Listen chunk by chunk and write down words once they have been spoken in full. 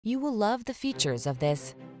You will love the features of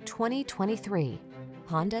this 2023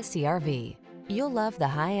 Honda CR-V. You'll love the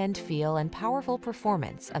high-end feel and powerful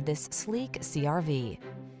performance of this sleek CR-V.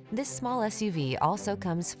 This small SUV also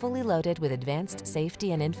comes fully loaded with advanced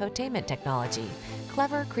safety and infotainment technology,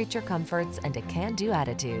 clever creature comforts, and a can-do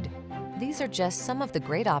attitude. These are just some of the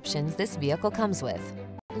great options this vehicle comes with: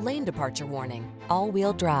 lane departure warning,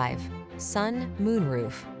 all-wheel drive, sun,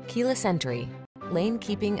 moonroof, keyless entry, lane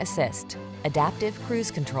keeping assist, adaptive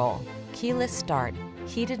cruise control, keyless start,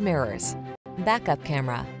 heated mirrors, backup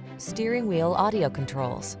camera, steering wheel audio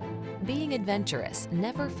controls. Being adventurous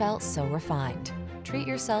never felt so refined. Treat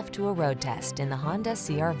yourself to a road test in the Honda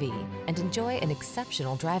CR-V and enjoy an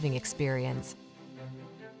exceptional driving experience.